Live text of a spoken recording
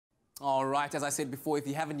All right, as I said before, if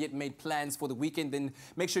you haven't yet made plans for the weekend, then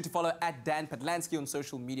make sure to follow @Patlansky on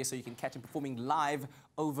social media so you can catch him performing live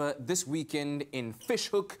over this weekend in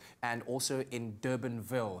Fishhook and also in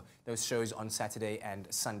Durbanville. Those shows on Saturday and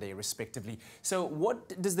Sunday, respectively. So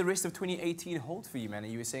what does the rest of 2018 hold for you, man?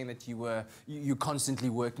 You were saying that you're constantly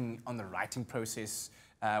working on the writing process.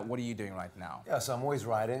 What are you doing right now? Yeah, so I'm always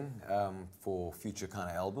writing for future kind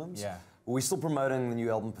of albums. Yeah. We're still promoting the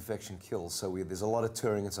new album Perfection Kills, so there's a lot of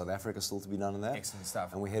touring in South Africa still to be done in that. Excellent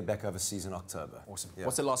stuff. And we head back overseas in October. Awesome. Yeah.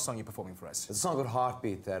 What's the last song you're performing for us? It's a song called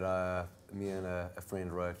Heartbeat that me and a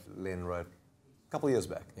friend wrote, Len wrote, a couple of years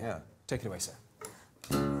back. Yeah. Take it away, sir.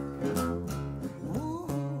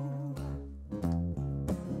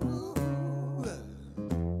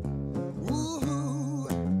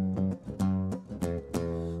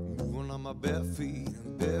 Bare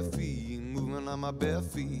feet, moving on my bare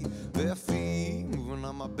feet, moving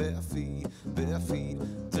on my bare feet,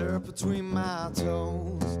 dirt between my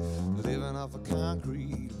toes, living off of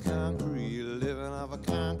concrete, living off of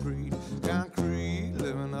concrete,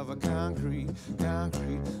 living off of concrete,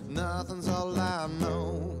 nothing's all I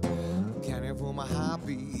know. Can't for my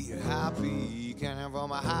happy, can't for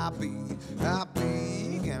my happy,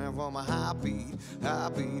 can't for my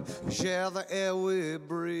happy, share the air we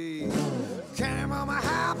breathe. Can't for my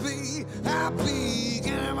happy, can't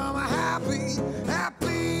for my happy,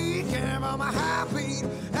 can't for my happy,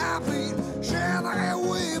 share the air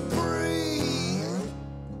we breathe.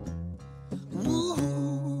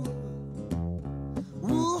 Woo-hoo,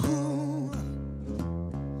 woo-hoo,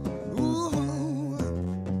 woo-hoo.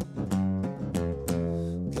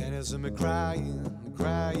 Can you see me crying?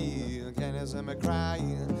 Can you see me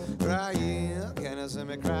crying? Can you see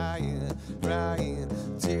me crying?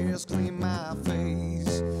 Tears clean my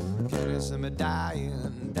face. Can you see me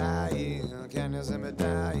dying? Can you see me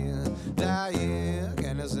dying?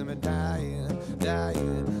 Can you see me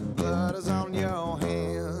dying? Blood is on your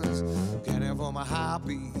hands. Can you for my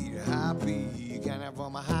happy? Can you for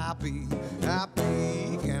my happy?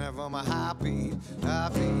 Can you for my happy?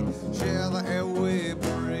 Share the air we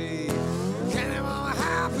breathe. Can you for my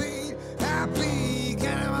happy?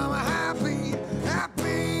 Can you for my happy?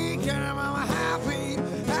 Can you for my happy?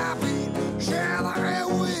 Share the air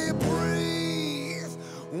we breathe.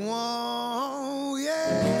 Whoa,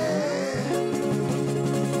 yeah.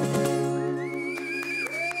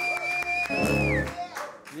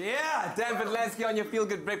 Yeah, Dan Patlansky on your Feel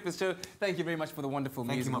Good Breakfast Show. Thank you very much for the wonderful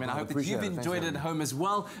music, man. I hope that you've enjoyed it at home as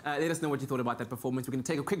well. Let us know what you thought about that performance. We're going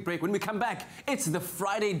to take a quick break. When we come back, it's the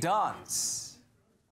Friday Dance.